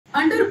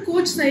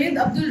coach Syed,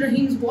 Abdul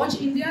Rahim's watch,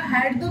 India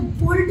had the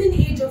golden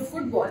age of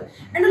football,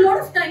 and a lot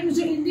of times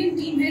जो Indian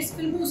team है इस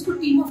film में उसको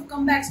team of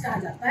comebacks कहा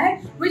जाता है,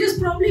 which is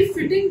probably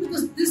fitting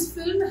because this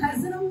film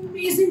has an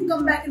amazing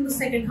comeback in the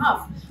second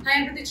half. I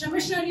am Pratik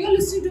Mishra and you're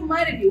listening to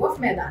my review of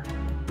Maidaan.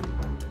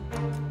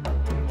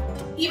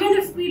 Even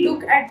if we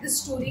look at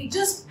this story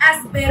just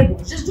as bare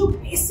bones, just जो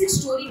basic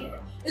story है,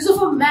 is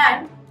of a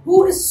man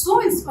who is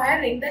so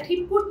inspiring that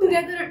he put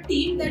together a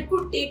team that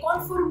could take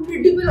on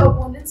formidable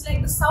opponents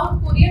like the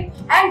South Korean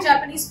and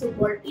Japanese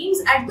football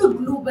teams at the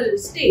global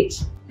stage.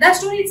 That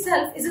story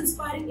itself is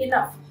inspiring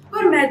enough.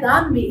 पर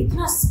मैदान में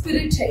इतना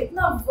spirit है,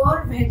 इतना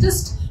verve है,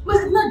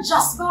 बस इतना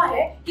जज्बा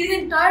है कि the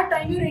entire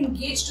time you're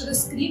engaged to the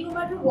screen no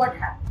matter what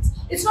happens.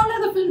 It's not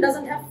that the film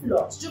doesn't have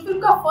flaws. जो film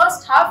का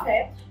first half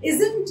है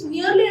isn't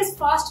nearly as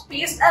fast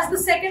paced as the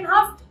second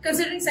half,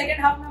 considering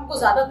second half में हमको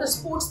ज्यादातर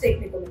sports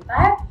देखने को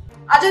मिलता है.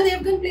 Ajay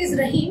Devgn plays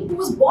Rahim, who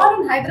was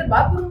born in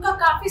Hyderabad, पर उनका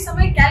काफी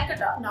समय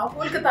कैलकाटा, now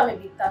कोलकाता में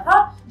बीतता था,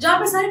 जहाँ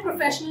पे सारे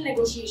professional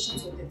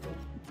negotiations होते थे.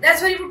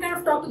 That's where he would kind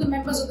of talk to the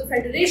members of the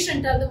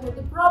federation, tell them what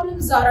the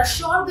problems are,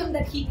 assure them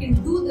that he can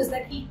do this,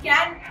 that he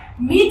can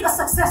make a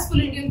successful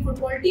Indian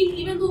football team,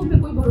 even though उन पे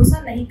कोई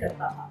भरोसा नहीं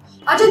करता था.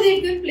 Ajay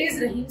Devgn plays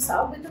Rahim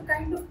साहब with a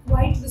kind of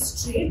quiet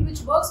restraint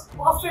which works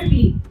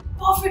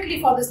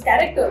perfectly for this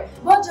character.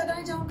 बहुत जगह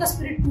है जहाँ उनका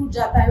spirit टूट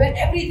जाता है, where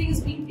everything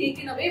is being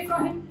taken away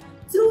from him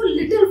through a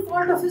little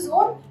fault of his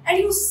own, and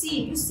you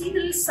see the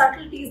little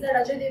subtleties that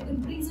Ajay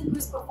Devgn brings into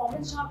his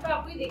performance जहाँ पे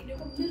आपको ये देखने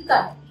को मिलता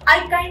है. I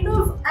kind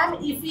of am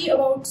iffy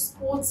about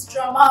sports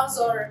dramas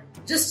or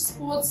just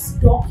sports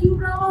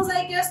docu-dramas,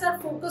 I guess,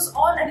 that focus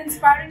on an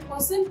inspiring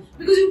person,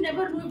 because you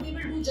never know if they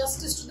will do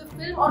justice to the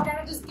film or kind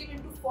of just give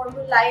into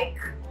formulaic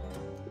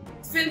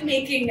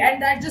filmmaking,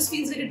 and that just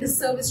feels like a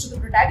disservice to the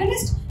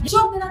protagonist.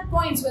 Sure, there are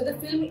points where the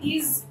film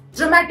is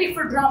dramatic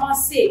for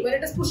drama's sake, where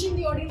it is pushing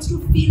the audience to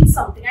feel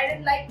something. I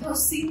didn't like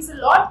those scenes a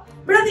lot,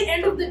 but at the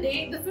end of the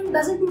day, the film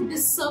doesn't do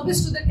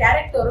disservice to the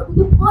character or to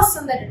the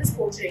person that it is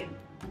portraying.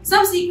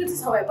 Some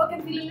sequences, however,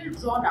 can feel a little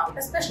drawn out,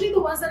 especially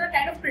the ones that are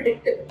kind of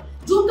predictable.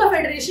 जो उनका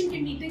federation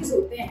के meetings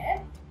होते हैं,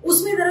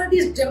 उसमें there are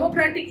these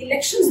democratic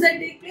elections that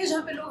take place,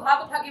 जहाँ पे लोग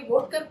हाथ उठा के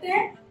वोट करते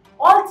हैं.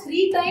 All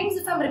 3 times,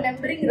 if I'm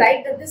remembering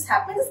right, that this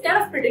happens, is kind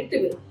of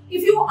predictable.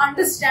 If you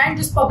understand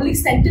just public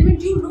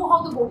sentiment, you know how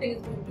the voting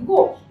is going to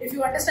go. If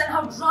you understand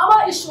how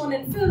drama is shown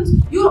in films,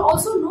 you'll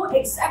also know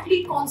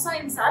exactly कौन सा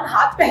इंसान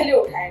हाथ पहले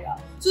उठाएगा.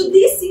 So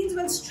these scenes,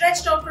 when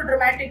stretched out for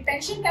dramatic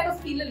tension, kind of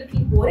feel a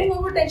little boring,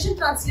 और वो tension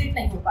translate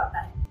नहीं हो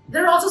पाता है.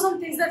 There are also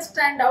some things that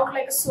stand out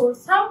like a sore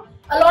thumb.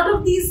 A lot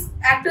of these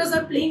actors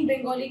are playing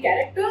Bengali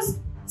characters.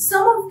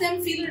 Some of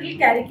them feel a little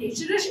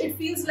caricaturish. It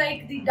feels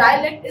like the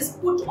dialect is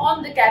put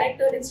on the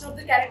character instead of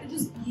the character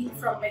just being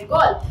from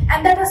Bengal.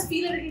 And that does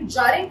feel a little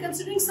jarring,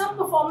 considering some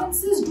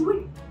performances do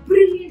it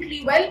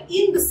brilliantly well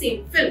in the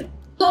same film.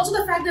 Also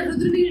the fact that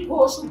Rudranil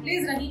Ghosh, who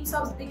plays Rahim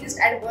Saab's biggest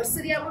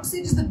adversary, I would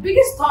say just the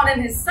biggest thorn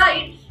in his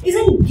side,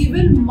 isn't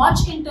given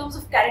much in terms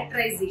of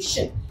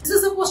characterization. This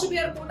is supposed to be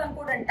our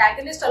quote-unquote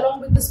antagonist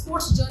along with the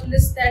sports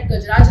journalist that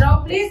Gajraj Rao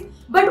plays,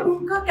 but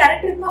उनका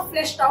character इतना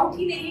fleshed out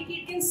ही नहीं है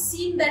कि it can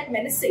seem that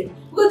menacing.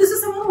 Because this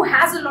is someone who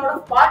has a lot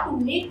of power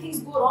to make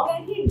things go wrong,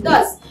 and he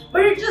does.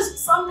 But it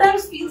just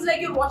sometimes feels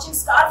like you're watching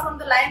Scar from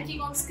the Lion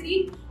King on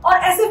screen, और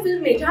ऐसे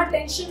film में जहाँ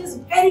tension is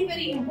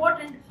very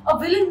important, a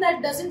villain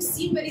that doesn't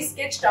seem very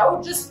sketched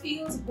out just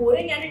feels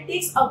boring, and it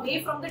takes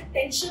away from the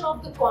tension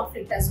of the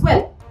conflict as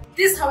well.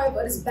 This,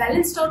 however, is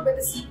balanced out by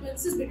the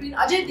sequences between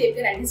Ajay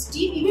Devgn and his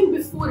team even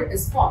before it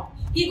is formed.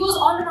 He goes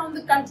all around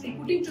the country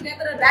putting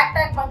together a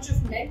ragtag bunch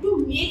of men to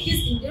make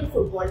his Indian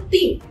football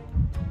team.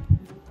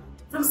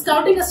 From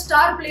scouting a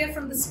star player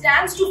from the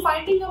stands to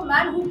finding a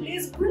man who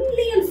plays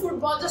brilliant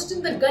football just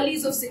in the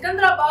gullies of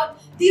Secunderabad,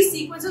 these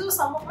sequences were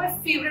some of my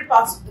favorite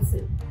parts of the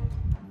film.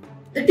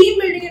 The team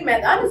building in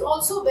Maidaan is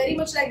also very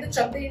much like the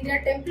Chak De India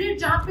template,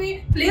 जहाँ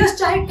पे players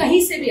चाहे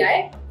कहीं से भी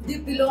आए, they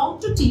belong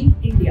to Team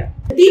India.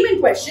 The team in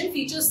question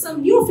features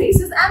some new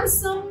faces and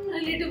some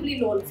relatively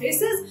known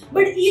faces,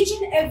 but each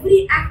and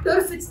every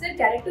actor fits their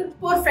character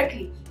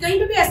perfectly. कहीं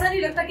पे भी ऐसा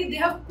नहीं लगता कि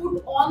they have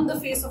put on the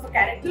face of a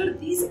character.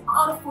 These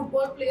are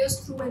football players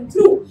through and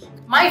through.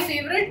 My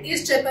favorite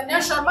is Chaitanya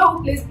Sharma,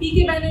 who plays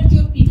PK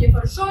Banerjee, or PK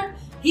for short.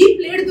 He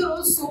played the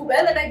role so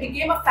well that I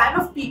became a fan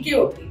of PK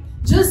only.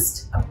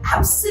 Just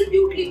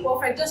absolutely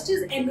perfect. Just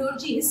his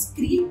energy, his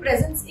screen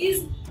presence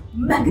is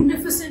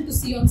magnificent to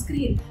see on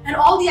screen, and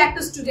all the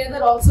actors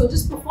together also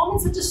just perform in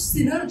such a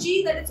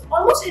synergy that it's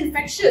almost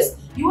infectious.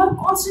 You are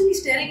constantly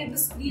staring at the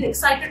screen,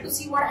 excited to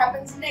see what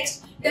happens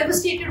next,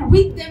 devastated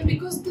with them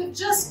because they've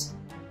just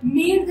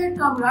made that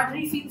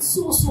camaraderie feel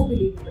so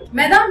believable.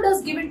 Maidaan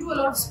does give into a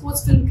lot of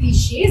sports film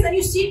cliches, and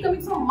you see it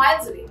coming from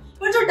miles away.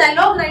 पर जो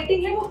dialogue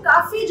writing है वो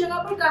काफी जगह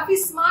पर काफी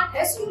smart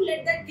है, so you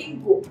let that thing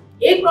go.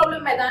 एक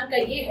प्रॉब्लम मैदान का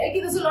ये है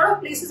कि there's a lot of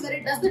places where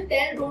it does the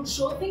tell don't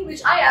show thing,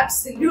 which I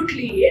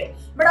absolutely hate.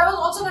 But I was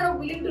also kind of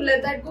willing to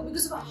let that go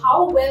because of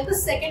how well the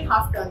second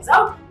half turns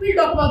out. We'll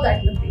talk about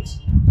that in the page.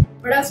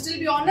 But I'll still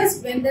be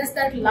honest, when there's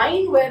that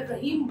line where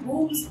Rahim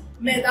booms,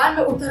 मैदान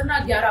में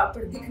उतरना 11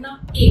 पर दिखना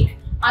 1,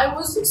 I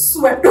was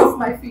swept off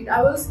my feet.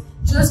 I was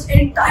just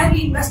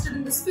entirely invested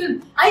in this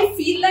film. I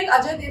feel like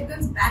Ajay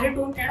Devgn's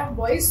baritone kind of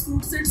voice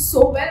suits it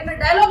so well. In a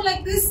dialogue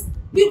like this,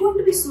 you're going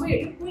to be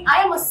swayed.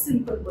 I am a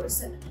simple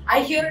person.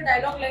 I hear a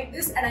dialogue like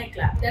this and I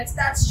clap.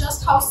 That's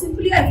just how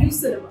simply I view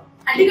cinema.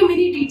 I'll take a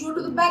mini detour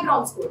to the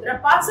background score. There are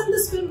parts in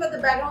this film where the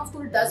background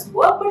score does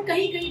work, but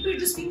kahin pe it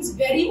just feels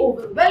very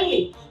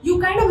overwhelming. You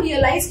kind of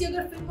realize कि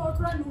अगर film और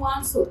थोड़ा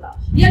nuance होता,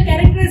 या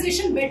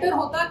characterization better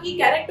होता, कि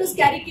characters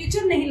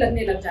caricature नहीं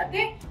लगने लग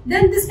जाते,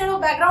 then this kind of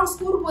background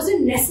score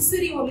wasn't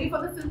necessary only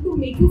for the film to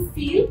make you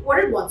feel what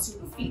it wants you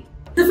to feel.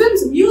 The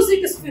film's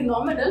music is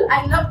phenomenal.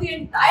 I love the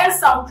entire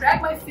soundtrack.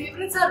 My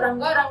favorites are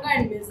Ranga Ranga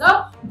and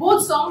Mirza.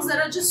 Both songs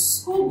that are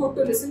just so good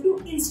to listen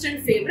to,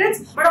 instant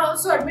favorites. But I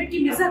also admit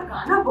कि Mirza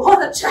गाना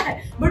बहुत अच्छा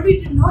है. But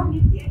we did not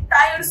need the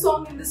entire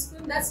song in this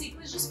film. That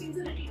sequence just feels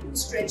a little too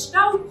stretched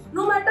out.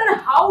 No matter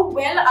how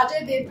well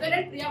Ajay Devgn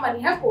and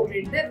Priyamani have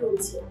portrayed their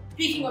roles here.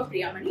 Speaking of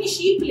Priyamani,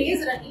 she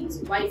plays Rahim's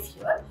wife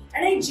here,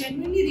 and I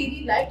genuinely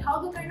really liked how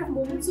the kind of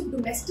moments of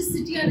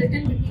domesticity are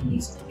written between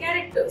these two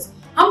characters.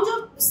 हम जो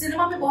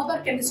cinema में बहुत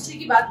बार chemistry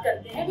की बात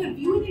करते हैं, we're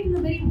viewing it in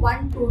a very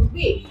one-tone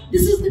way.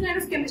 This is the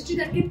kind of chemistry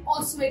that can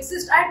also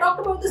exist. I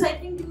talked about this, I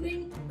think,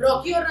 during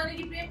Rocky और रानी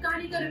की प्रेम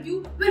कहानी का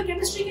review, where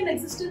chemistry can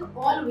exist in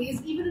all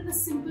ways, even in a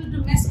simple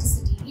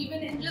domesticity,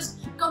 even in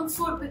just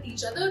comfort with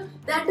each other.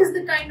 That is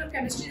the kind of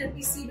chemistry that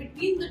we see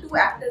between the two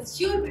actors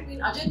here, between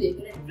Ajay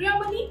Devgn and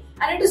Priyamani,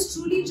 and it is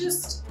truly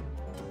just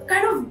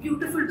kind of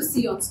beautiful to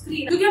see on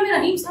screen. क्योंकि हमें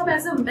रहीम साहब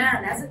as a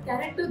man, as a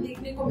character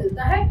देखने को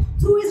मिलता है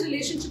through his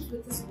relationships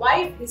with his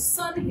wife, his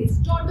son, his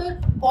daughter,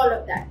 all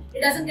of that.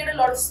 It doesn't get a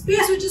lot of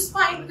space, which is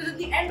fine because at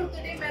the end of the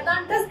day,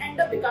 Maidaan does end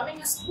up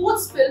becoming a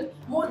sports film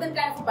more than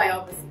kind of a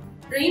biography.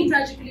 Rahim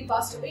tragically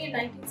passed away in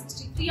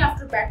 1963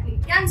 after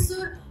battling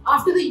cancer,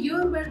 after the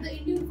year where the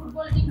Indian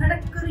football team had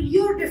a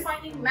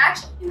career-defining match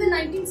in the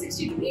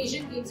 1962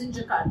 Asian Games in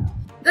Jakarta.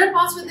 There are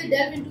parts where they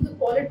delve into the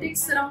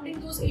politics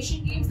surrounding those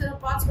Asian Games. There are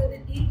parts where they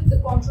deal with the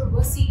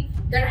controversy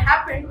that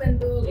happened when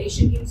the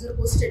Asian Games were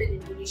hosted in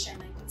Indonesia in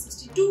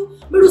 1962.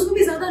 But उसमें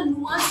भी ज़्यादा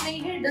nuance नहीं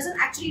है. It doesn't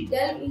actually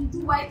delve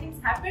into why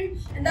things happened,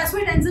 and that's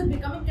why it ends up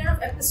becoming kind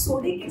of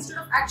episodic instead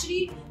of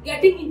actually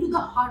getting into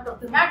the heart of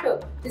the matter.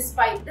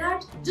 Despite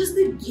that, just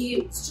the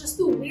games, just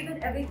the way that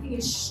everything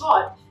is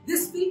shot,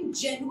 this film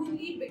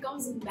genuinely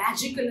becomes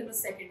magical in the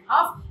second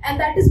half, and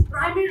that is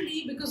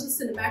primarily because of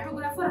the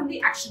cinematographer and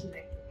the action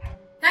director.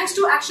 Thanks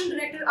to action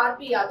director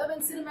R.P. Yadav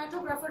and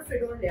cinematographer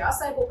Fedor Leas,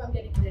 I hope I'm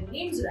getting their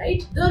names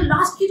right. The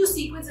last ki jo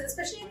sequence,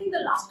 especially I think the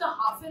last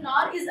half an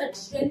hour, is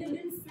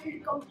adrenaline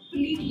filled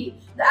completely.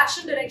 The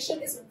action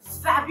direction is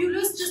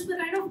fabulous. Just the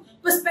kind of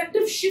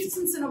perspective shifts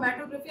in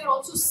cinematography are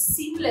also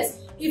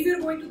seamless. If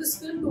you're going to this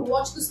film to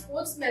watch the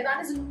sports,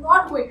 Maidaan is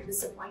not going to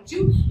disappoint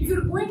you. If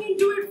you're going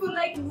into it for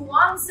like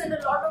nuance and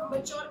a lot of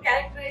mature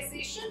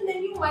characterization,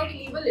 then you might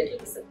leave a little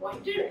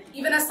disappointed.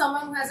 Even as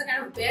someone who has a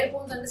kind of bare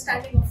bones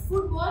understanding of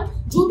football,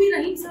 जो भी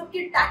रहीम साहब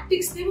के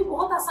tactics थे वो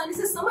बहुत आसानी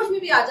से समझ में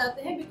भी आ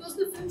जाते हैं because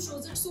the film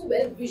shows it so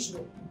well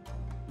visually.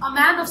 A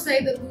man of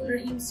Syed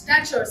Rahim's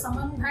stature,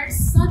 someone who had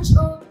such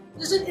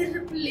just an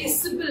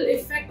irreplaceable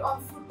effect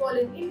on football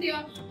in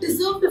India,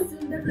 deserved a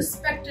film that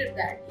respected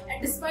that. And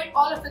despite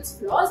all of its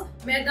flaws,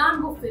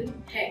 Maidaan वो film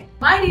है.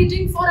 My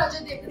rating for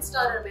Ajay Devgn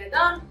starrer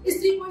Maidaan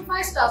is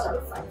 3.5 stars out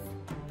of 5.